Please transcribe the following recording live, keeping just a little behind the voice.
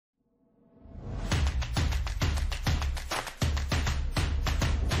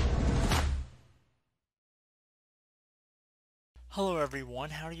Hello everyone,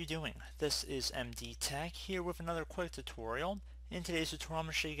 how are you doing? This is MD Tech here with another quick tutorial. In today's tutorial I'm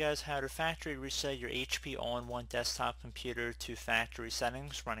going to show you guys how to factory reset your HP all-in-one desktop computer to factory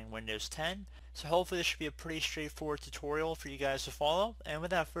settings running Windows 10. So hopefully this should be a pretty straightforward tutorial for you guys to follow, and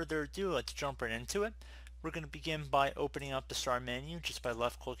without further ado, let's jump right into it. We're going to begin by opening up the Start menu just by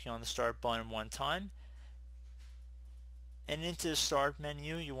left clicking on the Start button one time. And into the Start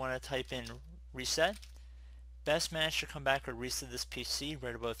menu you want to type in Reset. Best match to come back or reset this PC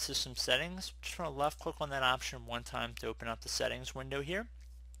right above System Settings. Just want to left click on that option one time to open up the settings window here.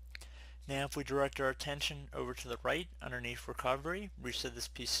 Now if we direct our attention over to the right underneath Recovery, reset this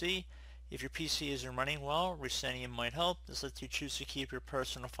PC. If your PC isn't running well, resetting it might help. This lets you choose to keep your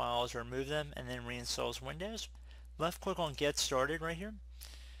personal files or remove them and then reinstalls Windows. Left click on Get Started right here.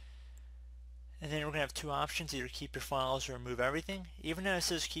 And then we're going to have two options, either keep your files or remove everything. Even though it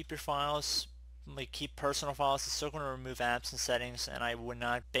says keep your files, like keep personal files, it's still going to remove apps and settings, and I would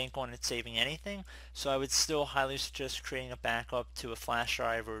not bank on it saving anything. So I would still highly suggest creating a backup to a flash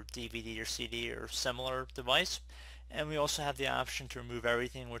drive or DVD or CD or similar device. And we also have the option to remove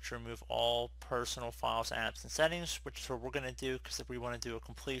everything, which remove all personal files, apps, and settings, which is what we're going to do because we want to do a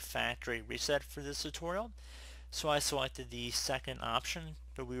complete factory reset for this tutorial. So I selected the second option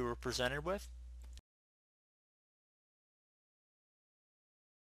that we were presented with.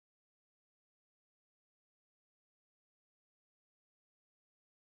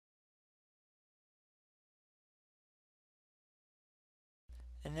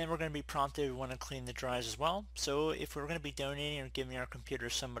 And then we're going to be prompted we want to clean the drives as well. So if we're going to be donating or giving our computer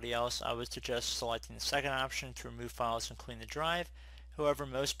to somebody else, I would suggest selecting the second option to remove files and clean the drive. However,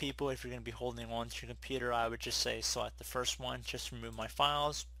 most people, if you're going to be holding on to your computer, I would just say select the first one, just remove my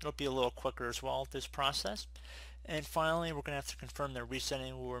files. It'll be a little quicker as well, this process. And finally, we're going to have to confirm that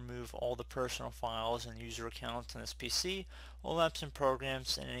resetting will remove all the personal files and user accounts on this PC, all apps and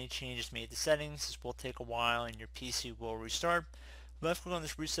programs, and any changes made to settings. This will take a while and your PC will restart. Left click on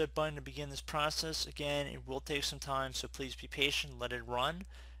this reset button to begin this process. Again, it will take some time, so please be patient, let it run.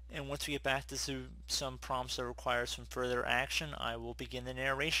 And once we get back to some prompts that require some further action, I will begin the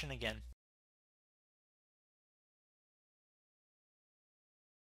narration again.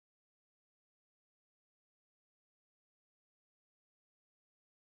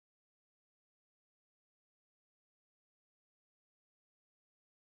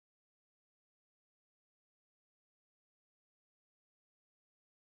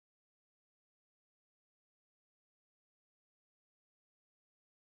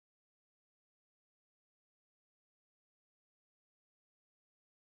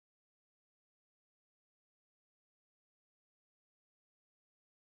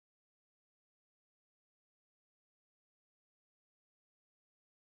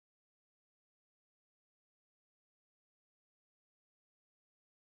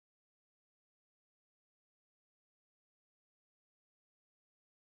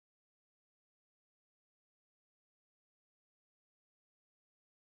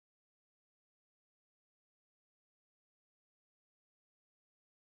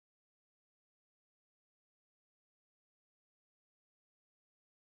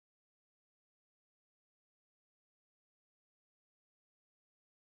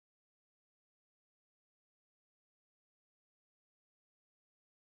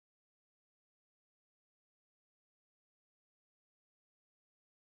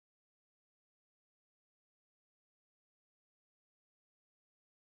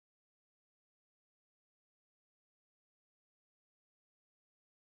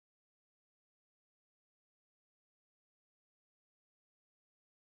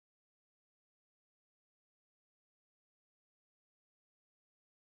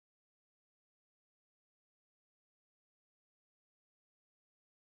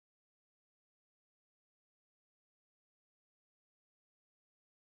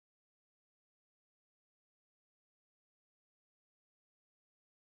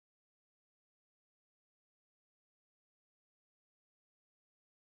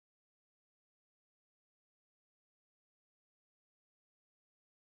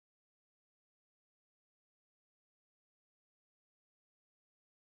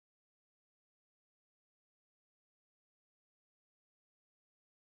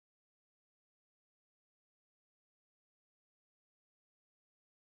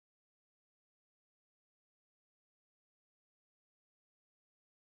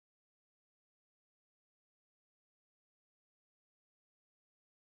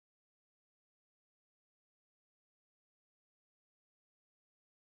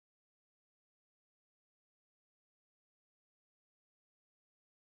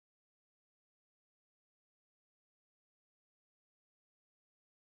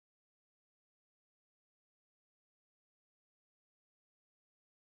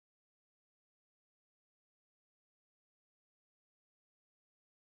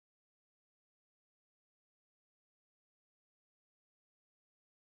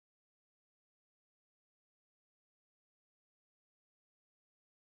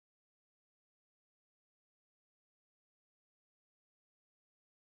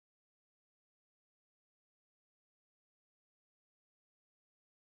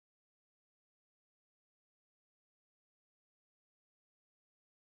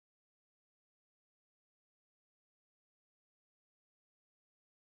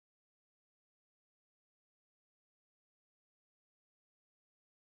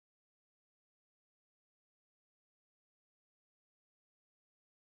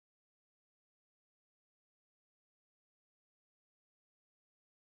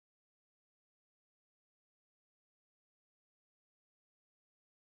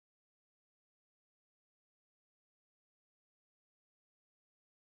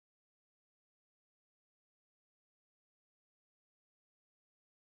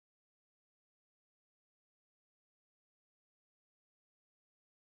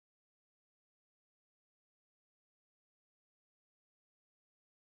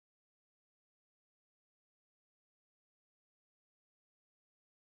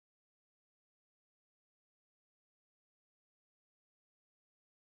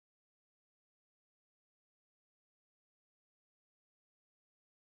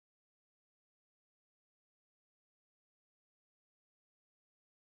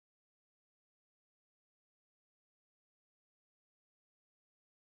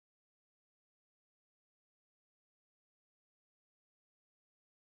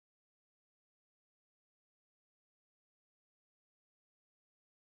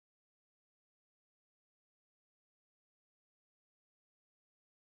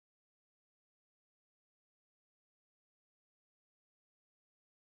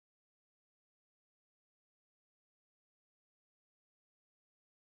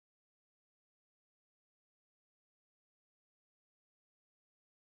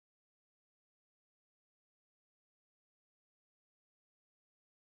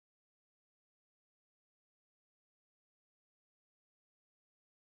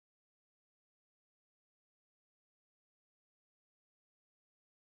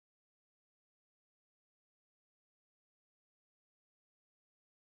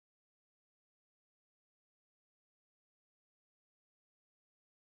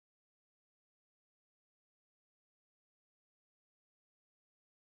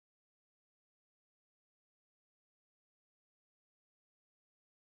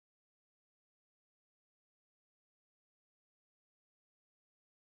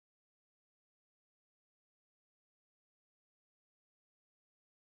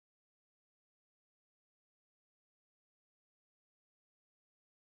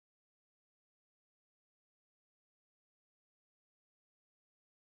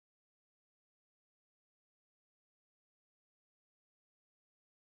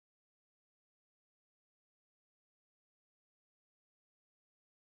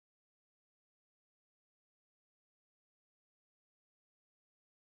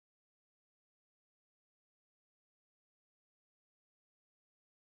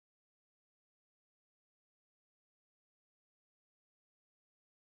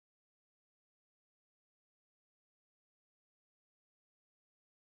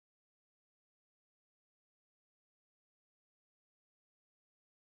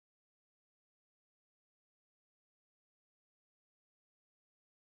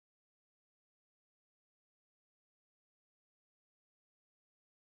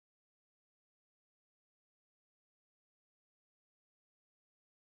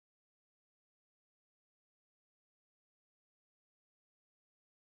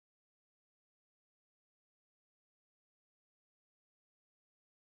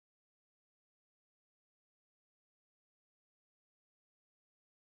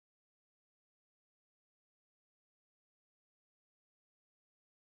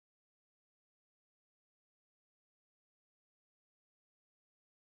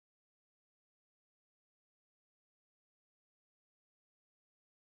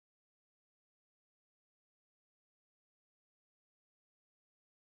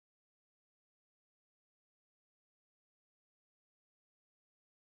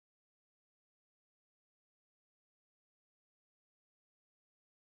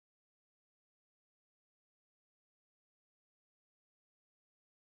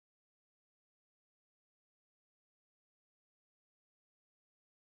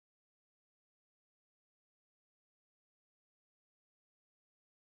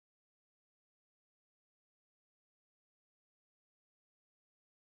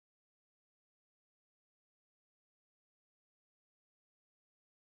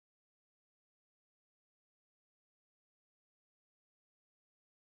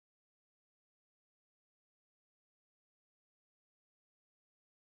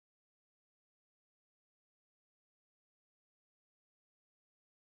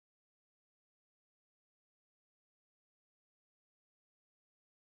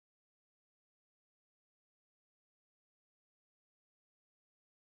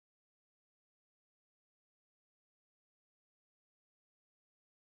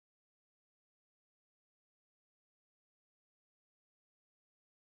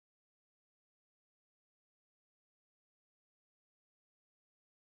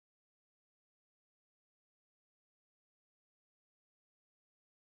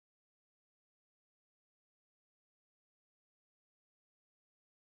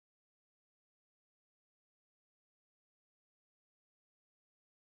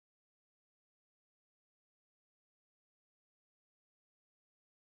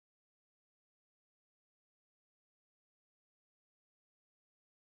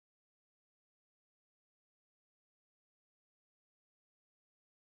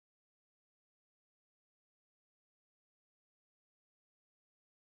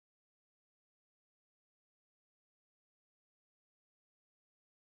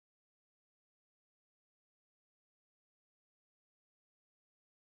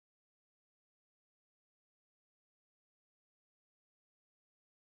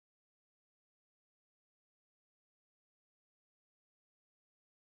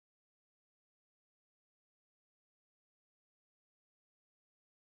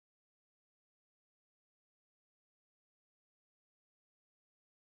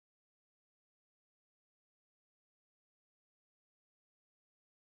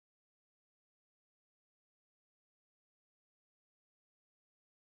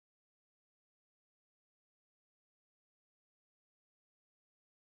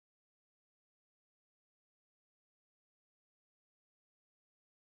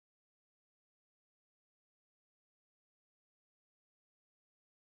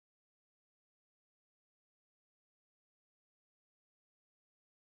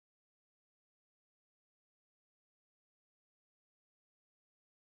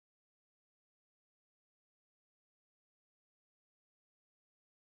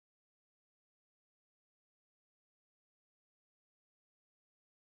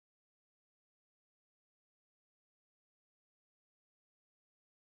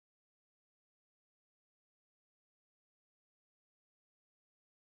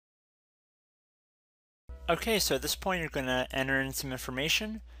 Okay, so at this point you're going to enter in some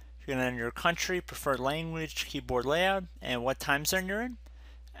information. You're going to enter your country, preferred language, keyboard layout, and what time zone you're in.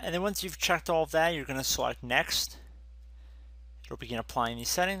 And then once you've checked all of that, you're going to select Next. It'll begin applying these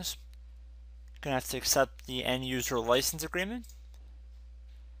settings. You're going to have to accept the end user license agreement.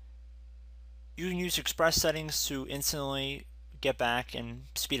 You can use express settings to instantly get back and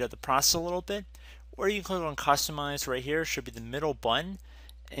speed up the process a little bit, or you can click on customize right here. It should be the middle button,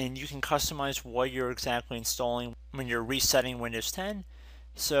 and you can customize what you're exactly installing when you're resetting Windows 10.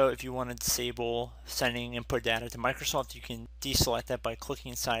 So if you want to disable sending input data to Microsoft, you can deselect that by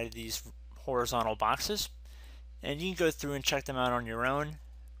clicking inside of these horizontal boxes, and you can go through and check them out on your own,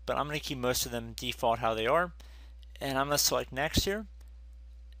 but I'm going to keep most of them default how they are, and I'm going to select next here.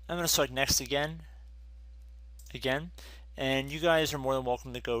 I'm going to select next again, and you guys are more than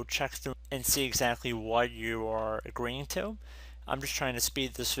welcome to go check through and see exactly what you are agreeing to. I'm just trying to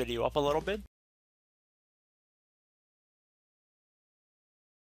speed this video up a little bit.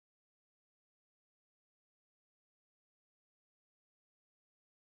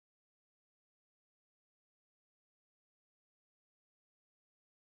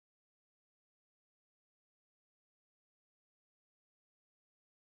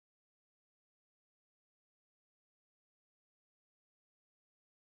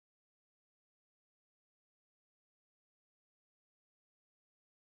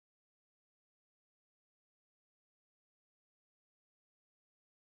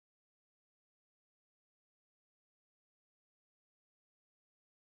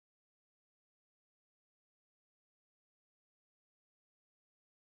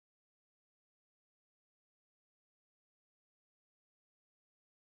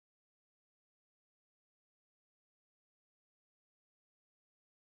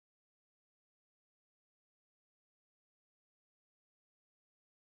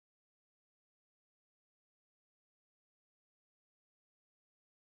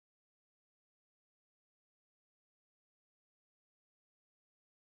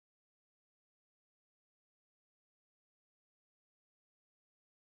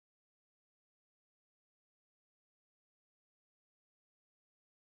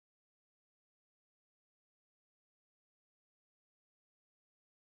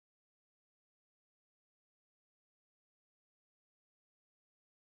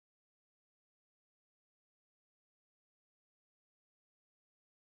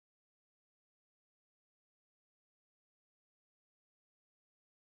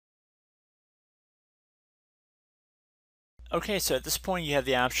 Okay, so at this point you have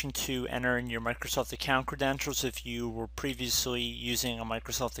the option to enter in your Microsoft account credentials if you were previously using a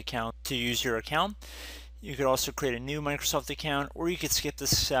Microsoft account to use your account. You could also create a new Microsoft account, or you could skip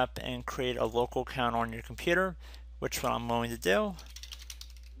this step and create a local account on your computer, which what I'm going to do.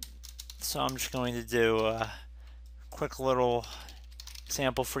 So I'm just going to do a quick little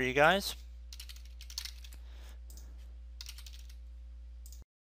example for you guys.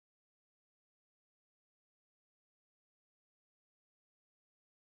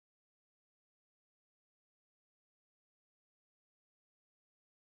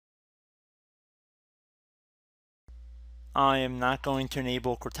 I am not going to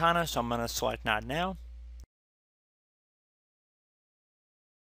enable Cortana, so I'm going to select Not Now.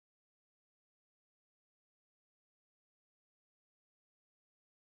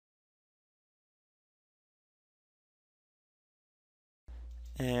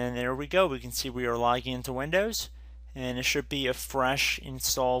 And there we go. We can see we are logging into Windows, and it should be a fresh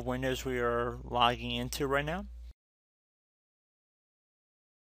install of Windows we are logging into right now.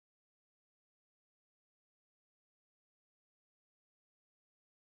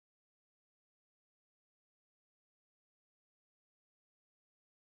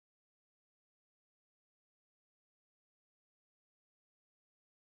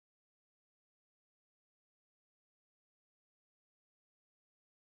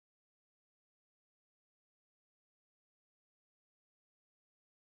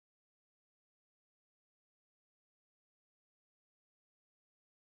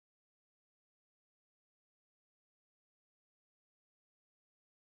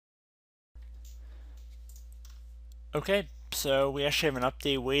 Okay, so we actually have an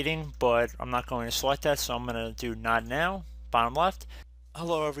update waiting, but I'm not going to select that, so I'm going to do Not Now, bottom left.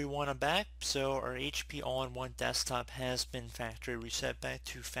 Hello everyone, I'm back. So our HP all-in-one desktop has been factory reset back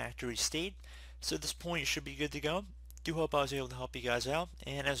to factory state. So at this point you should be good to go. Do hope I was able to help you guys out,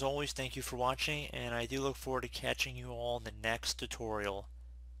 and as always thank you for watching, and I do look forward to catching you all in the next tutorial.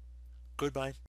 Goodbye.